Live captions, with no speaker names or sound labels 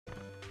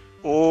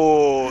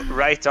Oh,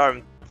 right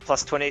arm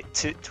plus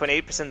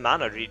 28%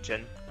 mana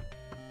regen.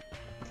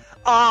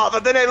 Ah,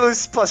 but then I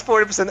lose plus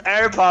 40%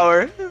 air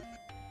power.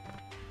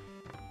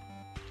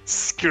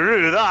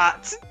 Screw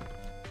that.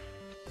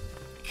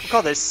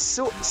 God, there's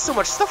so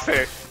much stuff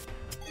here.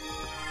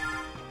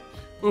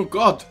 Oh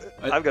god!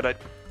 I'm gonna.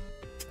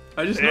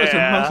 I just noticed how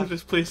massive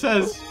this place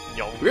is.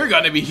 Yo. We're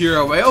gonna be here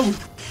a while.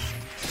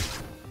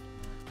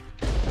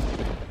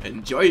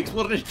 Enjoy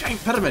exploring this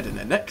giant pyramid in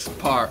the next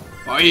part.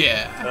 Oh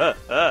yeah!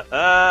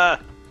 I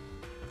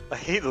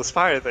hate those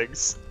fire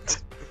things.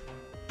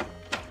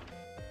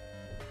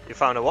 You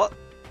found a what?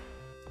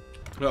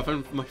 Well, I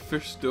found my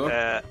first door.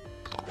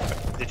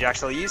 Did you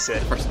actually use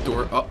it? First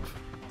door up.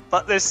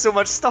 But there's so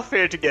much stuff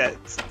here to get.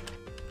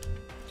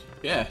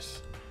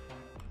 Yes.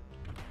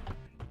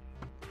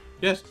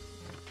 Yes.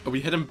 Are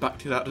we heading back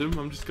to that room?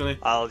 I'm just gonna...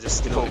 I'll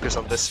just focus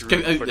on this scout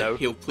room out for the now.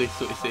 hill place,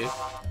 so to say.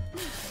 Ow.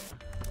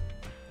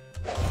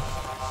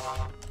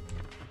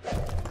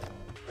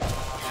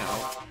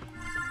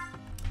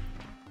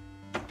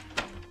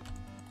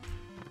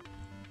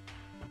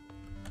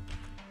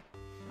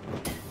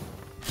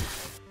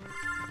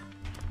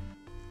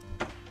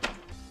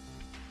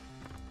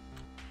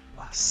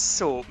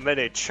 So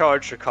many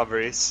charge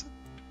recoveries.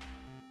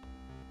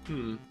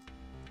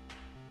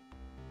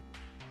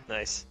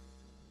 Nice.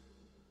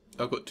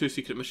 I've got 2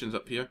 secret missions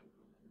up here.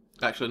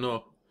 Actually,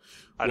 no.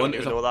 I don't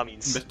even know what that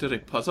means. Mystery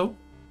puzzle.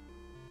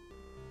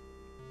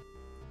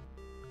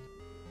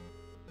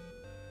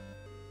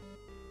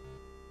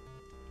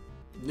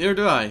 Neither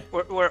do I.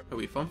 Where Are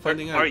we fun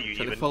finding out? are you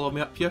Trying even? to follow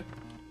me up here?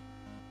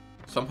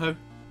 Somehow?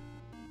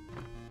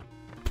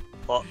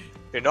 Well,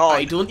 you're not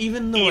I don't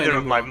even know either anymore.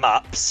 of my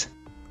maps.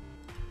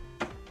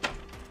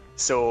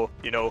 So,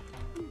 you know,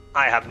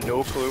 I have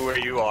no clue where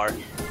you are.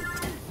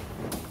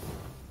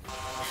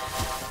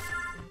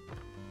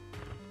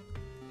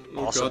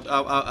 Oh Awesome.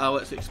 god, ow,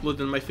 it's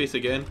exploding in my face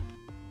again.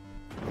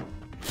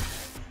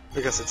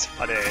 Because it's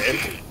funny.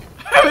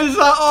 How is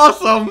that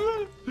awesome?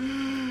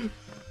 It's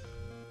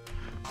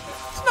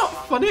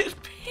not funny, it's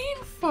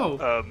painful.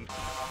 What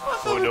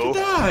if I were to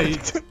die?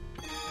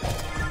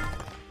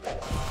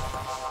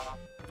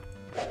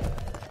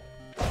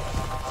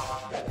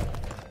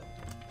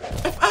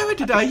 If I were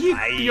to die, you'd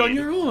be on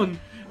your own.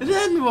 And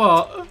then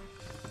what?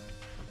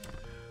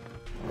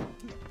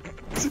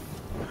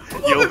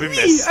 You'll What be about me?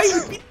 missed. I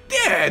would be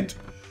dead.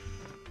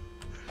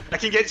 I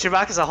can get you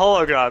back as a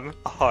hologram.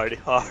 A hardy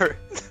heart.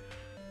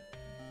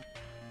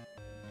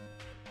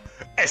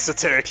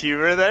 Esoteric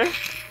humor there.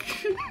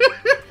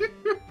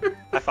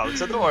 I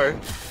found a door.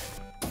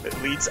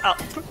 It leads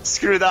up.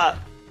 Screw that.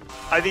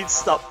 I need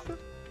stuff.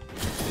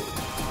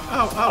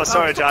 Ow, Oh,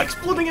 sorry, stop Jack.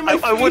 Exploding in my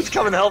face. I would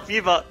come and help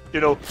you, but,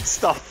 you know,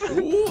 stuff.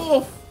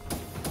 Ooh.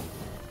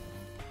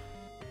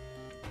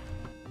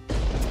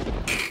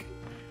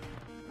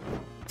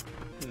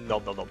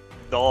 Nom nom nom.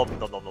 Nom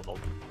nom nom nom nom.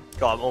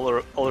 God,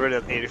 I'm already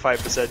at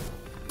 85%.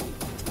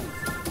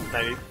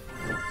 90.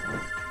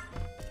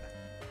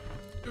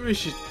 We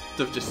should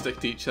have just stick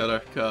to each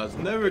other, cause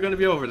now we're gonna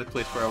be over the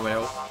place for a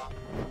while.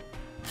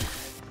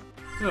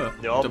 Oh,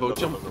 Nom, double nom,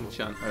 jump nom, nom.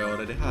 enchant. I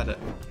already had it.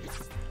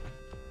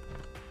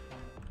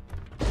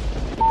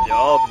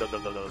 Nom nom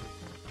nom nom nom.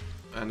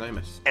 And I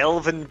missed.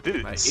 Elven My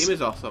boots. aim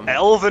is awesome.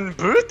 Elven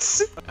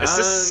boots? Is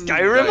this And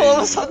Skyrim all of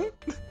I a sudden?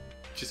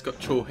 Just got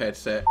troll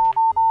headset.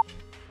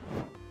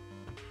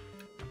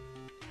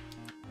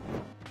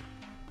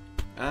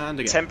 And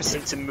again.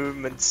 10% to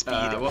movement speed.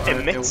 What are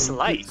Emits elven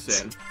light.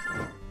 boots then?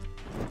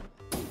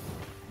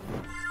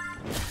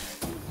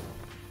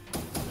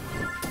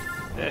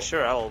 Yeah,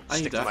 sure, I'll I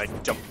stick need to my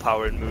that. jump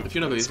power and move. If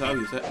you're not gonna use it, I'll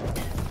use it.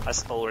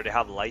 I already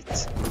have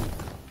light.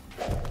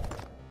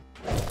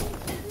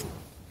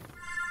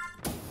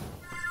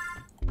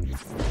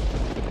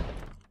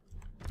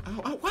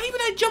 Ow, why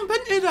would I jump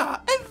into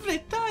that every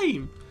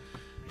time?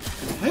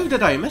 How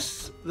did I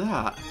miss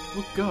that?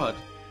 Oh god.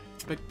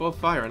 Big ball of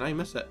fire and I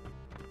miss it.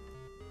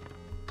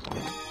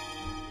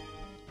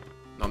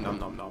 Nom nom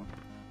nom nom.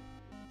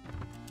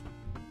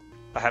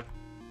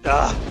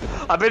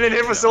 I've been in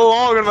here for so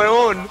long on my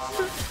own.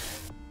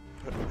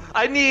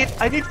 I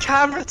need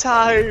camera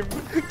time.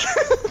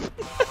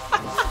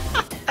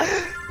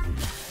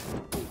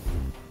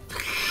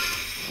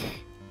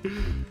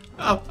 Ow,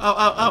 ow, ow,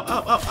 ow,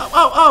 ow, ow, ow,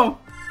 ow, ow!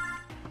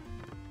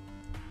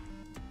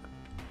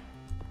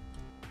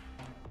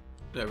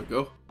 There we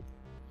go.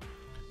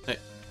 Hey.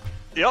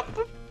 Yep.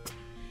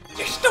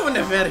 You're still in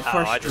the very Oh,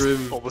 I first just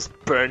room.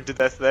 almost burned to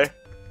death there.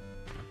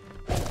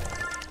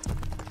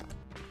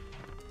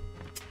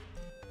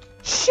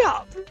 Shut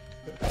up.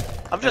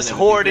 I'm just then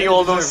hoarding it'd be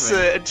all very those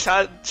deserving.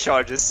 enchant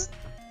charges.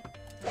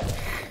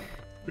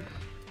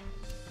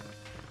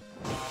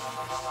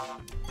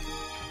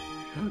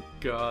 Oh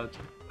god.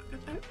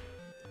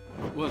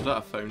 What was that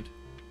I found?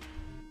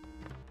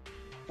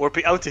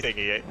 Warpy outy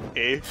thingy, eh?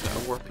 Is that a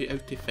warpy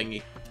outy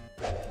thingy?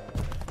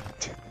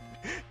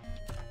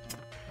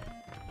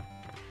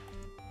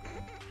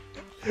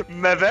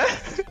 Maybe?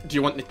 Do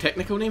you want the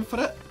technical name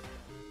for it?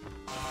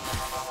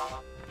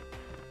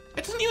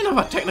 It doesn't even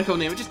doesn't have a technical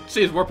name, it just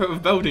says warp out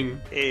of building.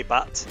 Hey,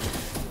 bat.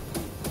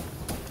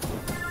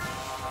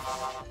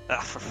 Ah,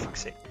 for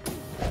fuck's sake.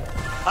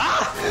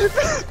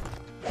 Ah!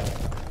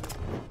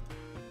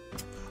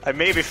 I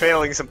may be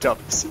failing some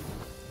jumps.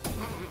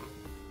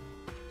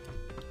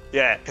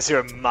 Yeah, because you're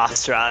a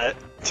master at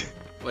it.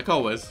 Like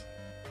always.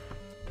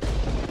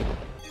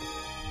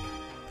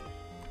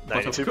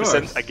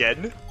 92%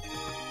 again.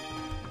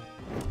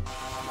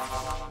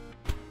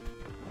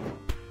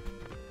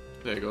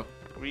 There you go.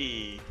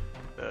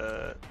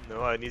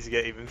 No, I need to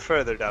get even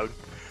further down.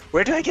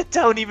 Where do I get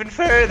down even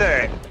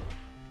further?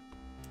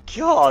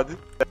 God.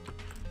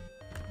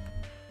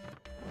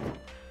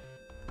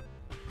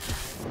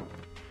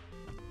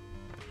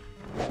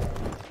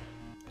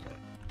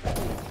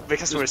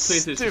 Because we're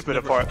stupid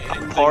apparently.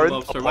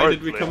 Why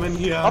did we come in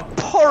here?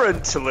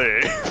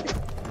 Apparently.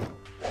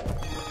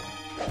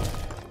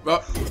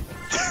 Well,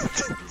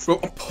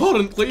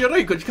 apparently you're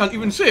right, because you can't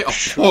even say it.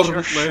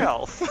 Apparently.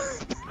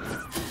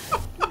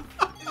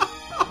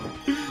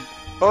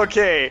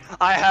 Okay,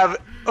 I have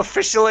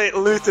officially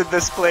looted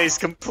this place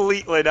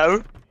completely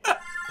now.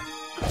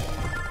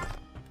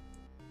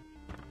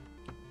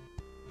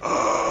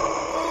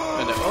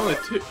 And it only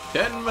took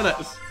 10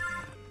 minutes.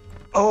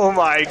 Oh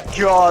my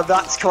god,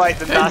 that's quite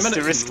the 10 nasty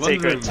minutes risk in one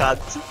taker, room. Chad.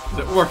 Is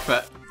it worth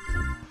it?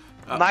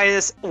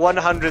 Minus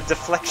 100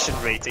 deflection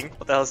rating.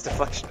 What the hell is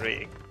deflection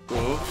rating?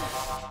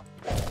 Oh.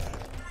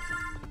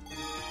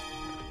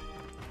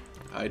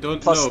 I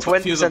don't Plus know,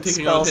 but since I'm 20%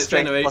 taking all spell hits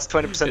strength, anyway, plus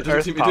 20% it doesn't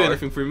earth seem to do power.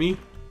 anything for me.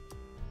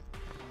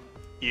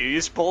 You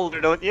use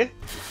boulder, don't you?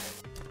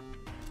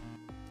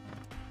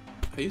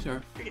 I use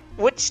her.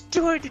 Which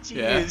door did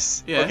you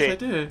use? Yes, okay. I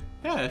do.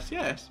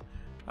 Yes.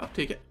 I'll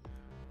take it.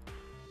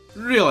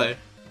 Really?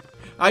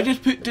 I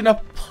just put in a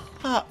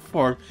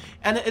platform,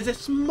 and it is the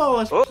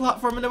smallest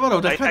platform in the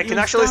world. I can't can even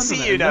actually stand see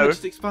on it, you and then now.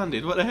 It's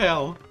expanded. What the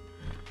hell?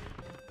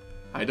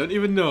 I don't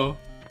even know.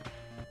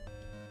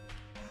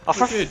 Oh,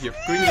 for Good, you're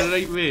going the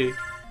right way.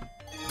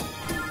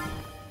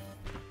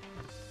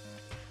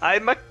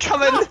 I'm a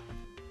coming!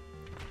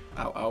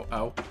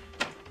 Ow.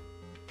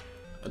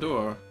 A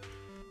door.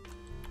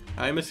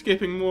 I'm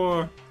escaping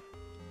more.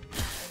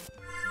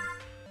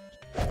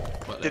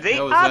 What the Did they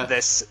hell is add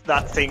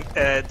that thing,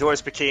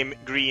 doors became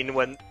green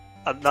when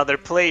another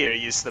player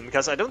used them?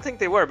 Because I don't think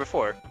they were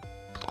before.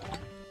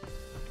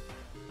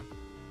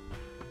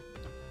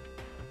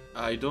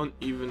 I don't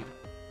even...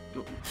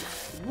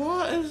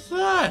 What is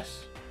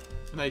this?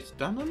 Can I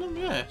stand on them?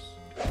 Yes.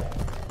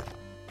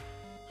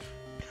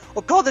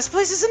 Oh god, this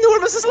place is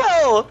enormous as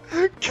well!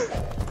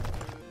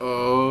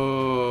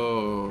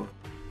 Oh.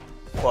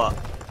 What?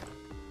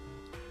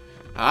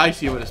 I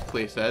see what this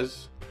place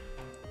is.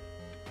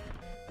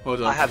 Hold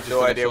on. I have I'm just no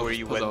gonna idea solve where this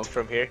you puzzle, went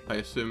from here. I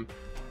assume.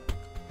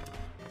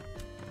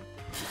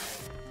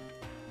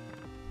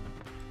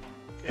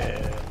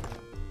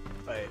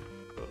 If I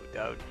go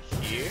down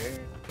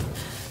here,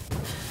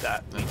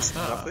 that means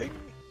nothing.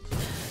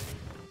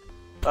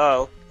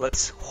 Oh,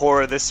 let's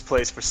whore this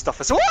place for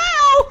stuff as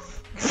well!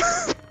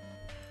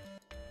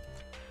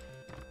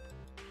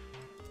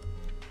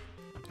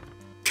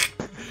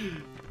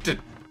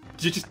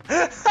 Did you just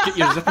get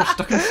your zipper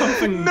stuck in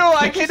something? No,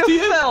 I kind of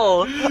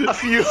fell a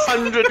few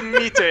hundred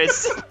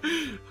meters.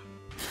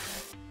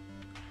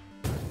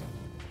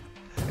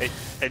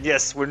 And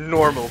yes, we're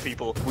normal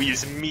people. We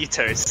use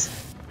meters.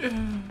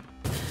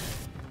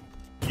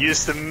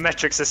 Use the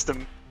metric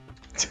system.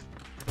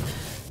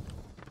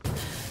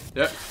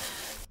 Yep.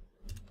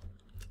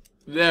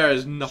 There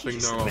is nothing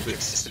Use the normal metric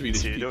about system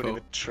Swedish too, people. don't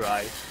even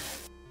try.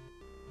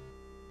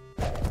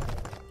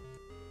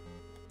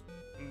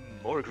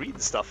 More green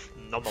stuff.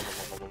 Nom, nom,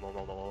 nom, nom, nom,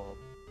 nom, nom, nom.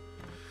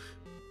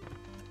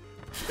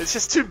 It's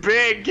just too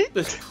big!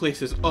 This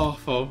place is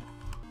awful.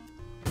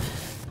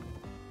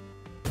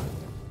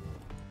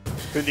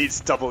 Who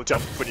needs double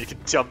jump when you can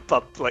jump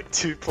up like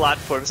 2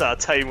 platforms at a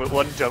time with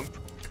 1 jump?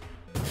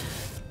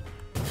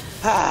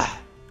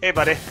 Ah, hey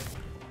buddy.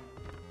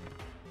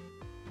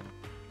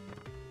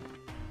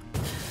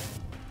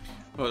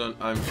 Hold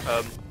on,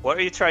 what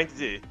are you trying to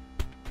do?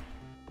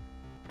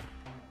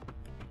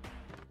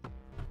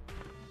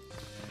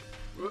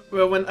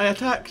 Well, when I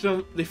attack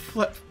them, they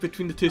flip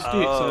between the 2 states,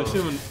 so I'm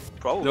assuming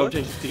Probably. the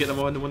object is to get them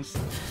all in one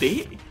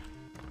state?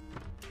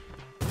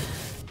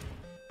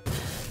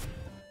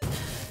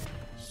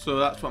 So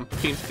that's what I'm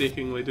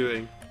painstakingly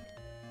doing.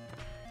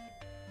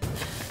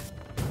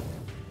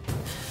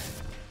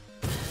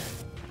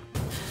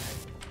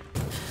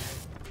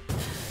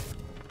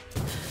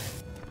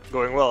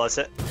 Going well, is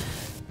it?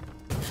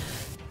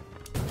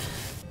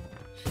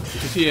 You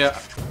can see it.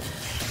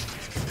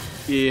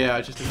 Yeah,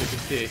 I just didn't make a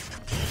mistake.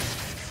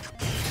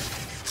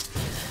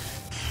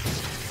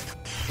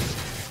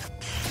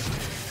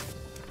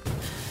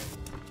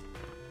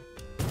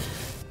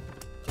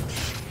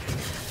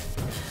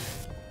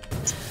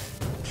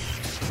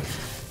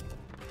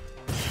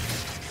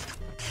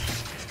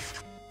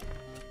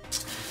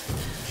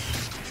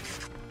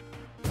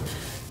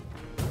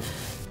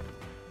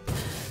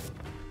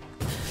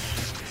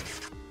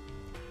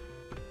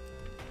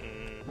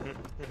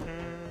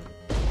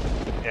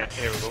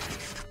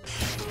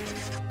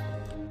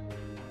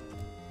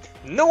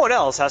 No one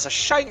else has a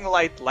shining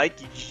light like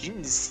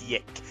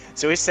IZTheJack,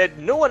 so he said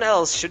no one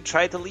else should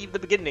try to leave the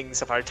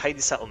beginnings of our tiny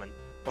settlement.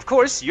 Of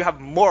course, you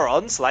have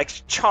morons like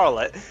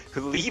Charlotte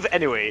who leave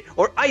anyway,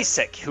 or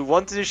Isaac who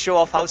wanted to show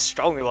off how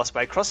strong he was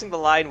by crossing the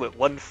line with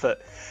 1 foot.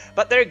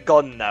 But they're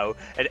gone now,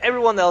 and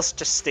everyone else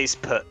just stays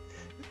put.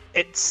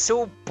 It's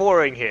so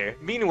boring here.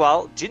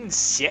 Meanwhile,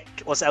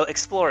 IZTheJack was out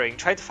exploring,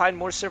 trying to find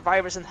more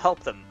survivors and help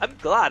them. I'm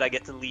glad I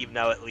get to leave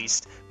now at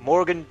least.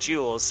 Morgan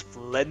Jules,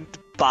 Flint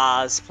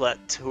Baz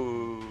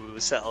Plateau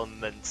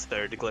Settlement,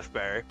 3rd Glyph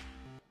Bearer.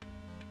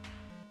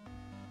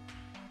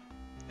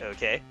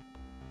 Okay.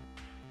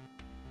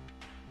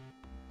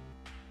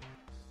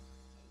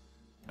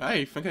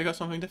 I think I got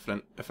something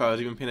different, if I was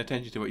even paying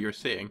attention to what you were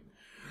saying.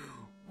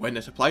 When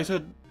the supplies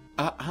at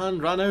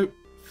hand ran out,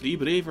 3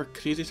 brave or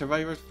crazy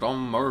survivors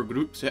from our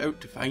group set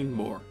out to find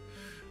more.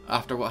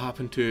 After what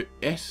happened to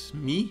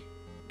Esme,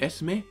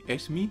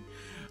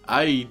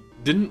 I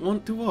didn't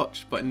want to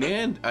watch, but in the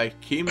end, I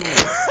came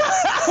late.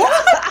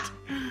 What?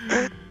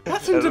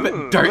 That sounds a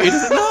bit dirty,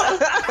 doesn't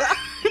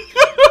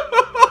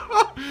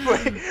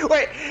it?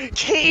 Wait,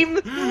 came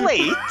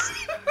late?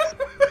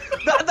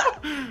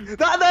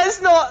 That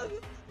is not...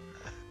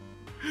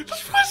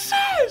 That's what it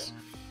says!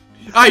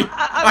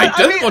 I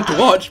didn't want to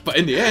watch, but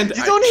in the end,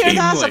 you don't hear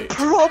that's late. A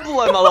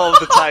problem a lot of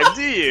the time,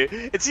 do you?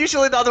 It's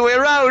usually the other way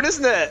around,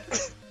 isn't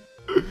it?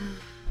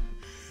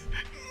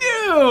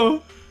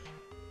 No!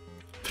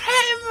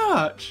 Pretty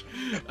much!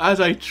 As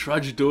I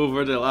trudged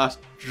over the last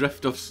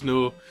drift of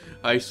snow,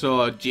 I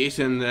saw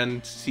Jason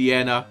and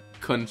Sienna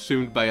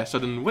consumed by a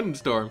sudden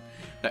windstorm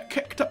that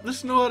kicked up the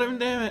snow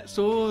around them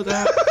so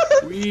that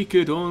we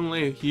could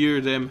only hear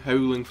them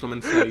howling from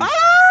inside.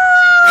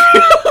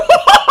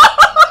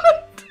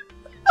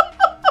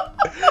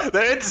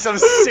 They're into some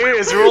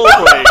serious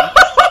roleplaying.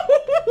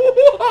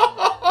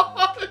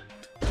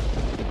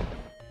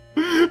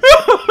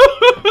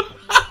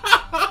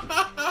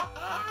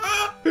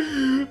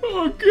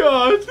 Oh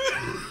god.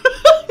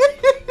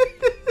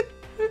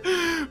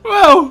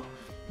 Well,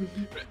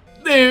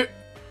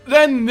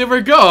 then they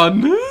were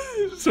gone.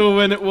 So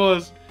when it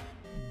was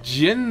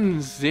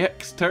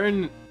IZTheJack's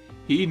turn,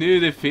 he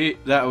knew the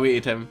fate that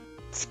awaited him.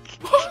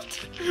 What?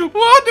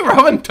 What? They were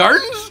having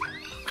turns?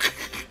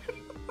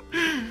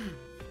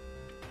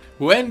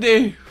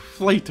 Wendy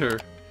Flighter,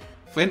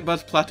 Flint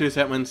Buzz Plateau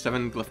Settlement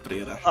 7 Glyph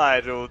Bearer. I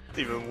don't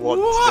even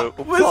want what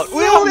to know. was We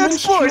that only had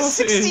scores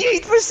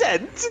monstrosity?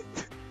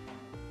 68%!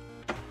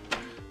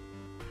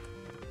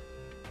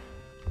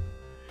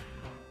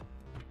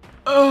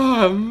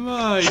 Oh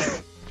my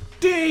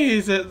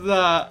days at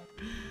that!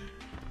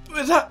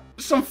 Was that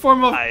some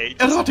form of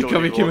erotica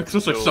we came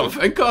across or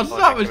something? God,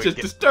 that was just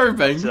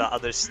disturbing! To that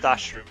other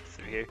stash room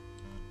through here.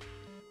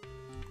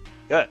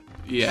 Good.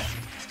 Yeah.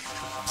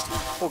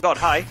 Oh god,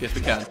 hi. Yes,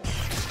 we can.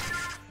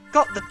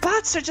 God, the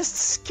bats are just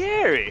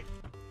scary.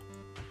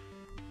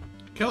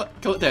 Kill it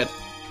dead.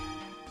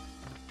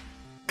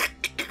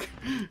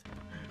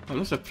 I'm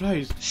not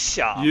surprised.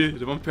 Shut up. You,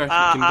 the one person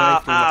who can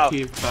die from a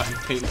cave bat in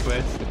Titan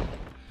Quest.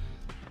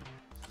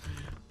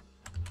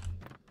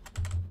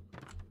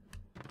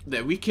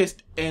 The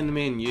weakest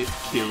enemy in you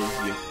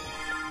kills you.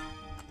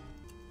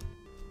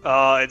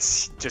 Oh,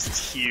 it's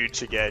just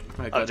huge again.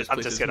 My God,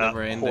 I'm just gonna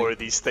pour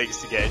these things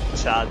to get a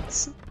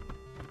chance.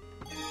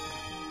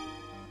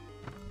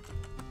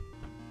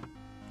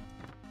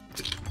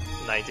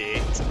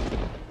 $98.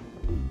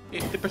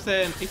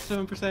 80%,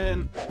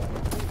 87%,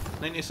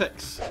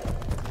 96.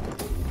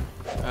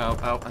 Ow,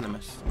 ow, and I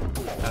miss.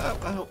 Ow,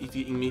 ow, he's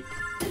eating me.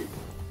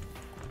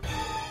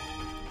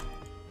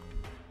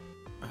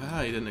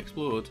 Ah, he didn't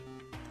explode.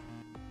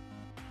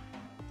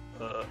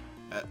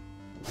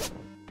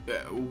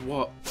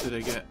 What did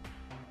I get?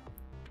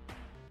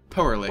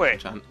 Power Life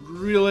enchant.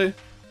 Really?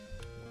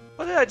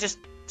 What did I just...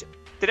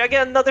 Did I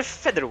get another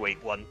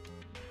featherweight one?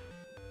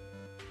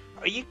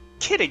 Are you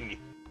kidding?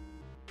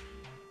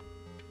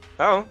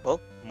 Oh, well,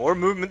 more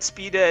movement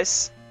speed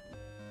is.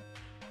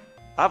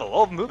 I have a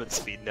lot of movement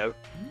speed now.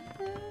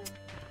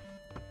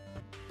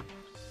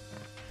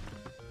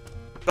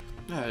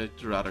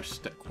 I'd rather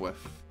stick with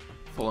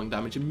falling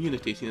damage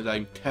immunity, seeing as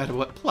I'm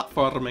terrible at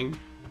platforming.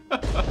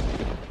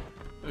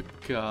 Oh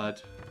god.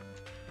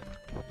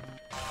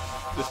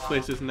 This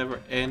place is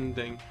never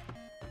ending.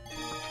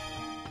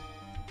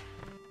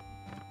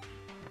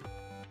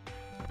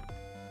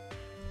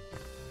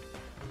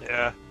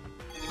 Yeah.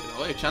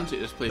 I'll let you chance at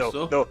this place, No,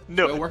 though.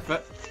 no. Well worth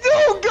it.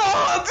 Oh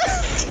god!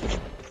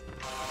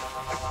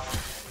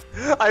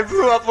 I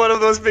blew up one of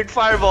those big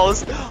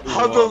fireballs,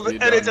 huddled,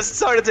 and it just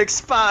started to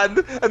expand,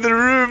 and the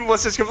room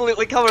was just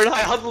completely covered. I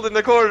huddled in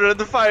the corner, and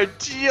the fire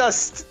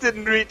just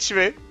didn't reach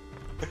me.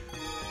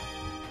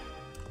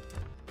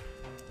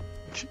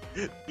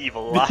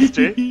 Evil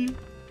laughter.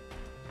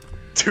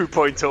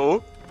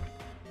 2.0.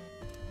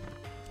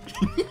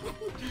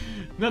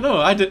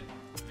 No,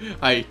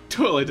 I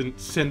totally didn't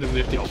send him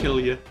there to kill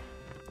you.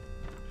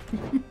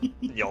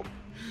 Yum.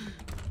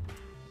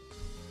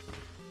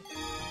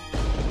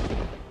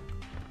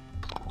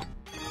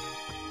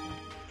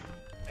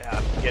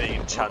 getting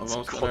I've enchants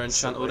almost got another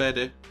enchant constantly.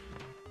 already.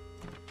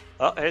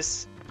 Oh,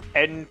 it's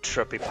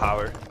entropy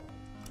power.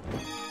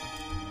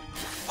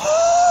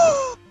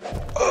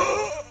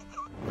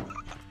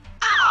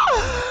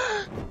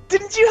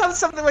 Didn't you have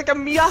something like a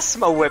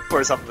miasma whip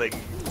or something?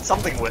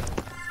 Something whip.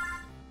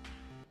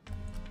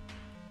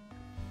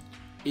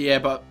 Yeah,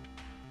 but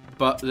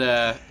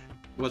the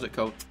what's it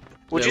called?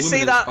 Would The you say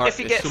Luminance that art if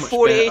you is get so much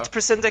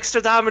 48%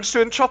 extra damage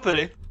to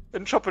Entropy?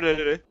 Entropy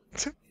today.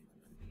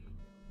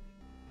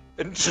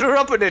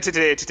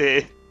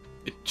 Entropinity.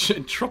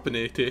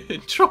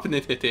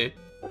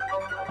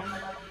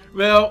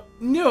 Well,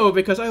 no,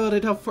 because I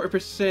already have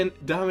 40%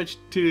 damage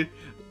to.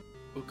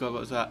 Oh god,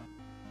 what was that?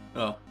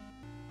 Oh,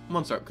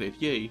 monster upgrade!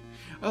 Yay!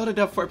 I already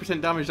have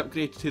 40% damage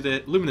upgrade to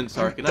the Luminance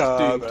arc, and that's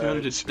doing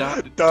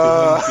 200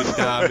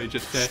 damage a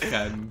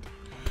second.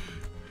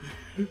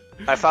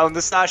 I found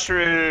the stash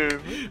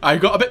room. I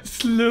got a bit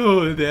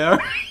slow there.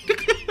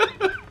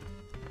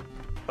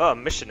 Oh,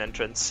 mission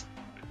entrance.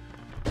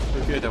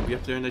 We're good. I'll be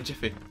up there in a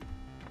jiffy.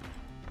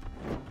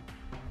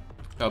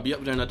 I'll be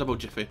up there in a double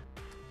jiffy.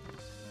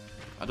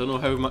 I don't know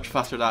how much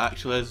faster that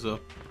actually is though.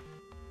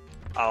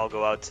 I'll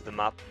go out to the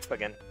map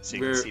again so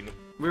you can see me.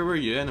 Where were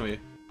you anyway?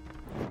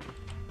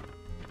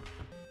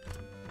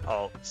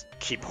 I'll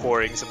keep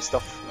whoring some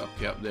stuff.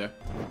 Okay, up there.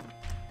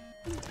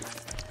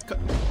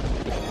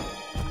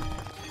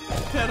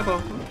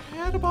 Terrible!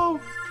 Terrible!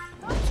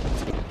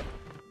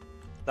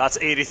 That's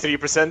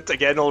 83%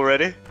 again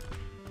already.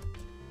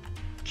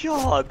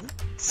 God,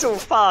 so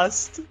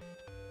fast.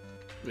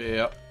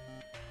 Yep.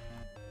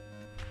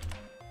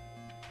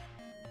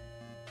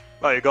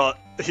 Oh, you got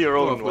your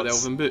Oh, own I've got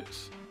ones. elven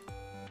boots.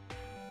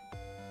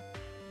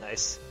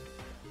 Nice.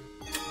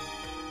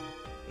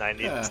 Now I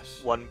need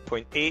Yes.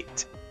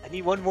 1.8. I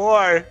need one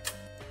more.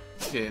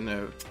 Okay,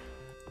 now.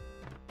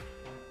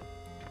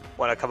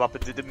 Wanna come up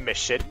and do the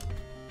mission?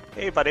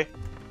 Hey, buddy.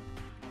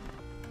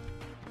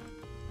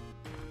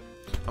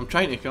 I'm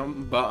trying to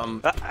come, but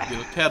I'm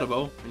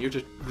terrible, and you're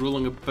just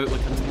rolling about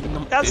like a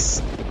numpty.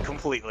 That's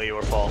completely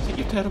your fault.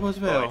 You're terrible as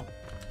well. Right.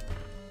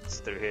 It's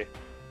through here.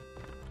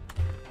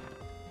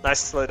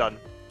 Nicely done.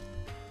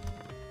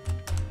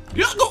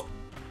 Yeah, go!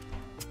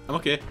 I'm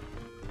okay.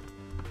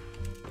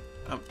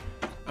 I'm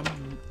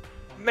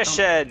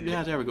Mission!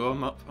 yeah, there we go.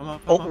 I'm up. I'm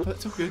up.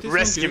 It's all good. It's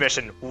Rescue all good.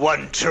 mission.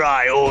 One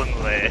try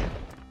only.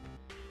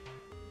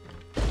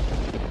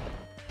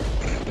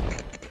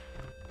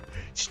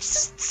 She's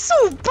just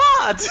so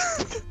bad!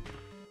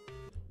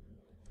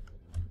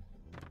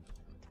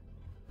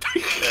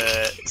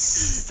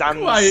 Sans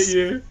Quiet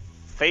you.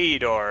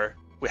 Fedor.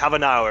 We have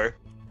an hour.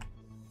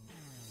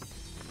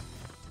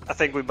 I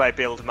think we might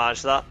be able to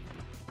manage that.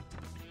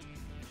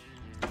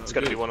 It's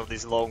gonna be one of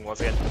these long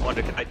ones again. I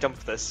wonder, can I jump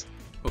this?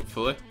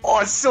 Hopefully. Oh,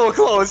 it's so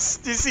close!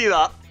 Do you see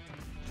that?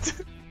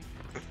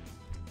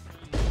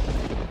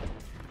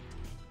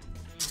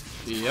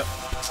 Yep.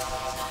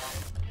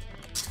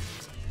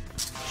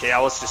 Okay, I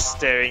was just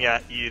staring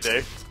at you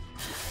there.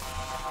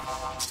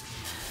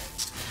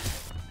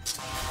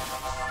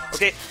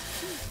 Okay.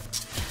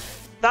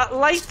 That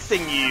light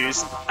thing you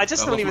use, I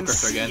just don't even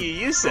see again. you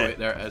use Oh, it. wait,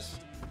 there it is.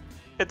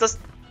 It does.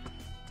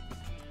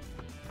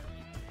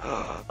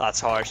 That's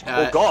harsh.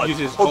 Oh god!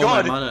 Uses Oh all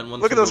my god! mana in one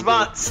Look at those single go.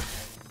 mats!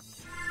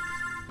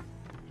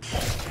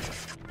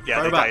 Yeah,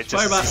 Fire they bat, died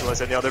just fire as easily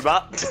as any other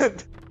bat.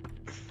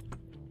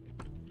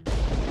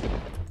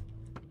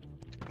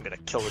 I'm gonna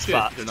kill this Good,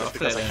 bat you're just not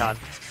because I afraid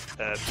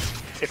can.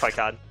 If I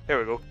can. Here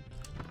we go.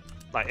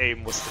 My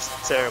aim was just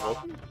terrible.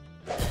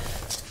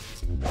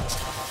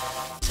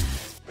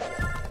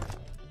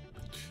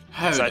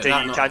 How So I did think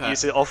that you not can't hit?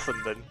 use it often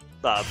then,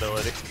 that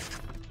ability.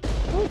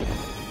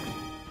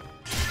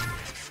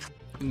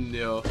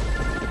 No.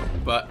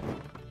 But,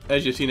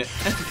 as you've seen, it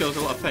kills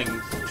a lot of things.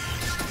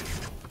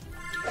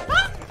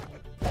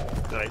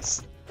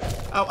 Nice.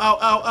 Ow, ow,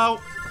 ow,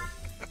 ow!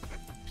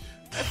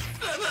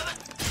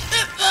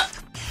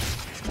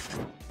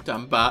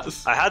 Damn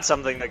bats. I had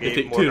something that You gave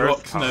take more 2 nerf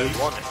rocks power now. if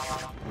you want it.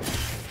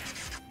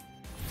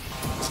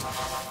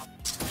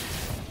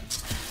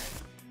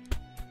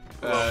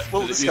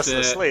 We'll does it discuss use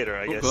this the- later,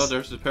 I Oh guess. god,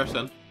 there's the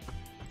person.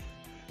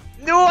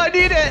 No, I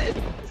need it!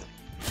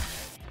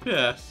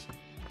 Yes.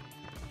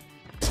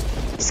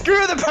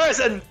 Screw the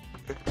person!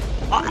 The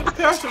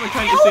person we're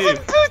trying to Elven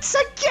save. boots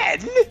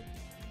again?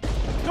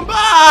 Come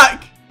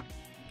back!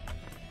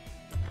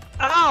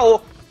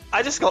 Ow!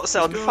 I just got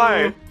set on go.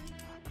 fire.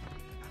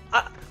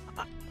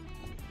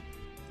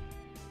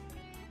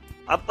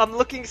 I'm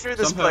looking through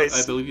this Somehow,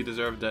 place. I believe you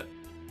deserved it.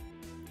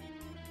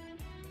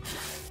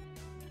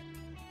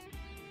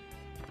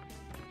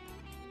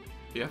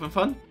 You having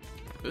fun?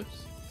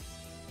 Oops.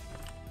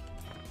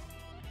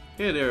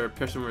 Hey there,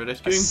 person we're I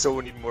rescuing. so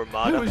need more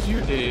How mana. was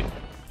your day?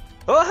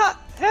 Oh,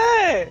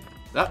 hey!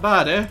 That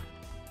bad, eh?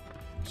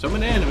 So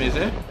many enemies,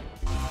 eh?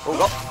 Oh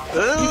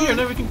god. You here,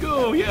 now we can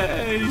go!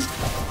 Yay!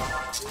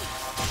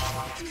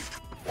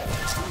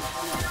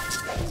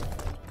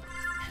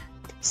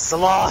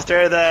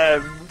 Slaughter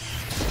them!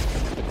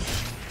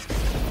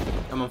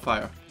 I'm on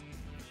fire.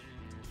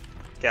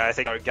 Yeah, I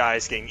think our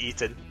guy's getting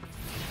eaten.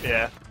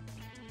 Yeah.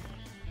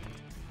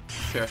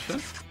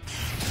 Person.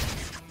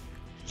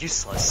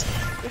 Useless.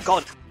 Oh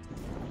god.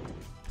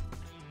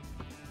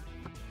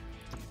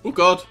 Oh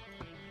god.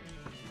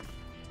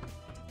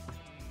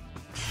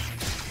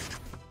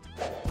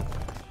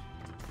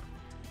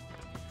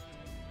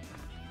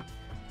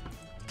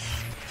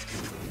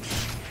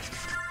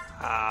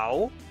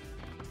 Ow.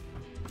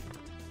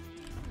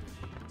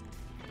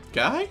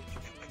 Guy?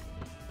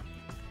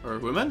 Or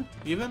woman,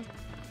 even?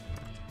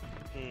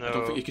 No. I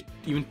don't think you could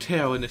even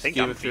tell in this Think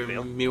game I'm if they're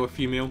female. male or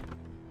female.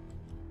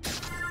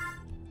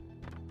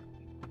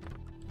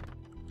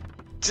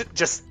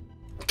 Just.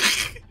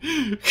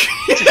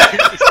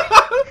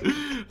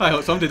 I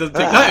hope somebody doesn't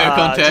take that out of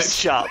context. Just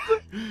shut up.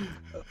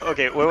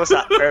 Okay, what was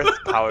that Earth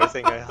power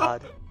thing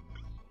I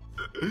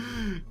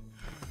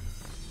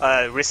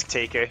had? Risk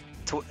taker.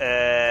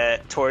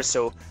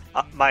 Torso.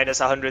 Minus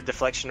 100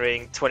 deflection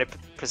rating,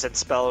 20%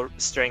 spell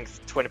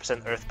strength,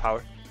 20% Earth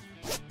power.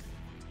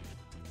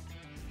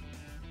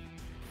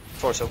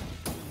 Torso.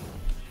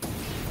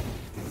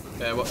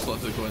 What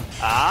slots are going?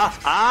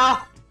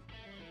 Ah!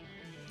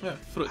 Yeah,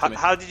 throw it to me.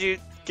 How did you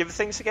give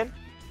things again?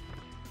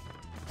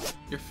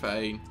 You're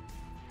fine.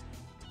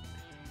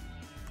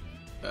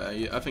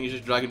 I think you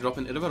just drag and drop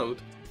into the world.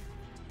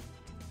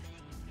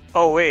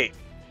 Oh wait.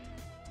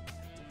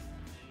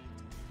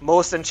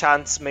 Most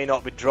enchants may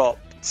not be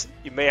dropped.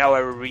 You may,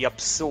 however,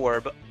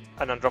 reabsorb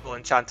an undroppable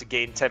enchant to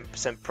gain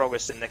 10%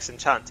 progress in the next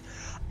enchant.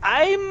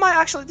 I might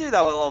actually do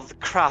that with all of the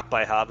crap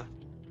I have.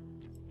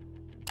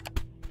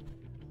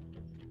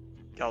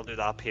 I'll do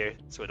that up here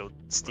so I don't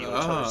steal each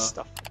other's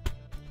stuff.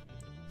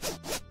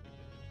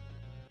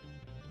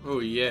 Oh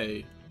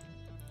yay.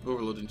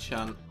 Overload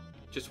enchant.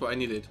 Just what I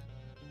needed.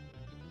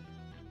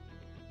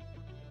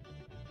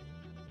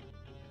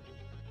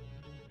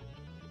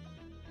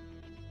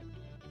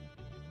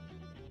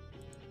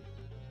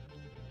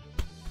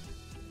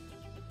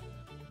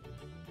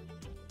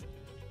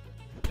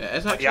 Yeah,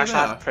 it's actually You actually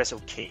have there. to press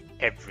OK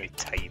every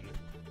time.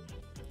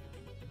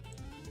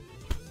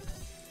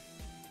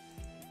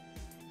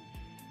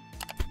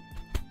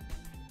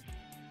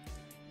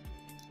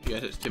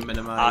 Yes, it's to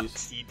minimise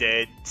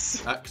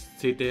Accidents.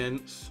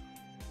 accidents.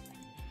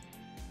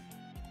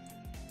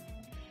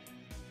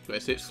 Do I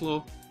say it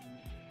slow?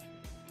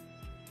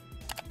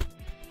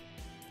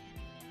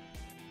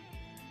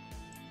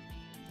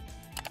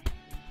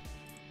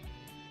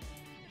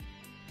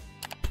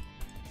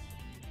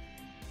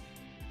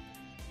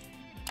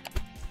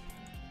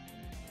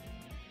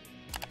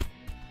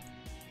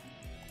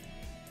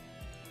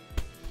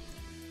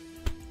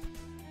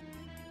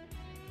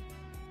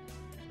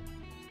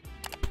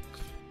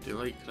 Do you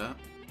like that?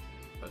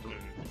 I don't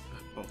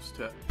box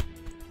to it.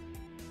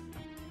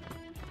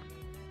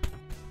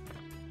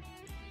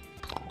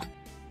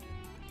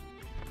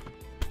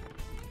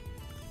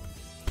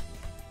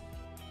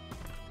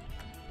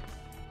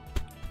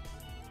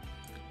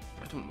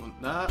 I don't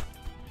want that.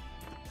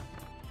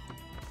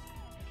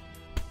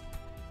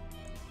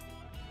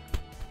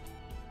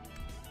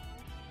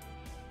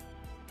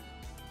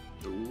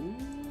 Ooh.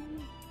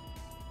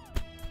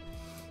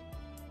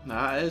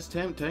 That is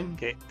tempting.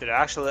 Okay, did I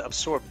actually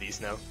absorb these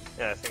now?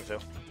 Yeah, I think so.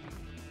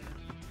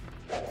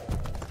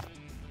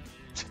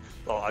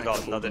 Oh, I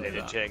got another that.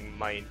 energetic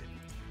mind.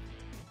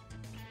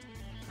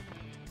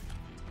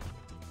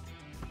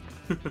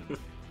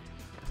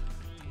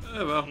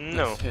 Oh well,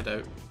 No. let's head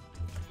out.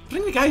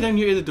 Bring the guy down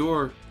here to the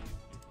door.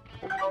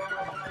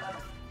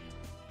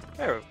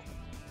 There we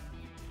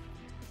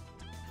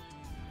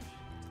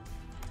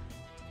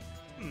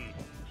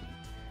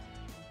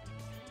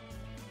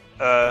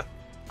go.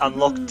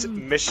 Unlocked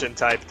mission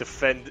type,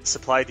 defend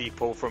supply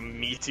depot from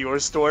meteor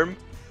storm.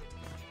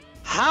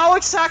 How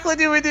exactly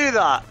do we do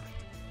that?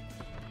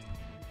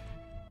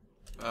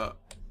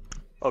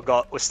 Oh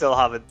god, we still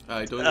haven't.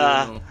 I don't even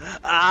know.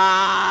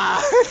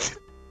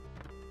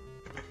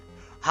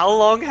 How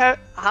long have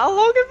we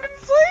been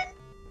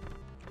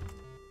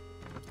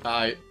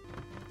playing?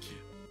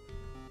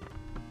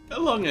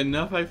 Long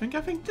enough, I think.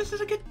 I think this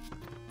is a good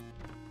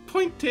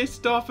point to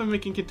stop, and we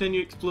can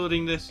continue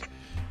exploring this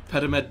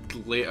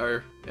pyramid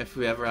later, if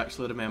we ever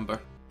actually remember.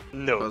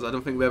 No. Because I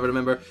don't think we ever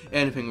remember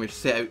anything we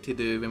set out to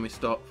do when we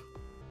stop.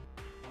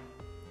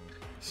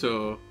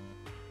 So,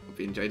 hope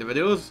you enjoyed the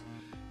videos,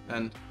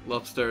 and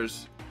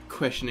Lobster's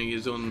questioning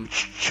his own...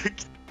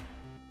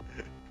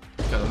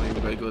 I don't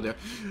even going to go there.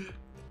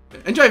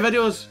 Enjoy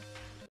videos!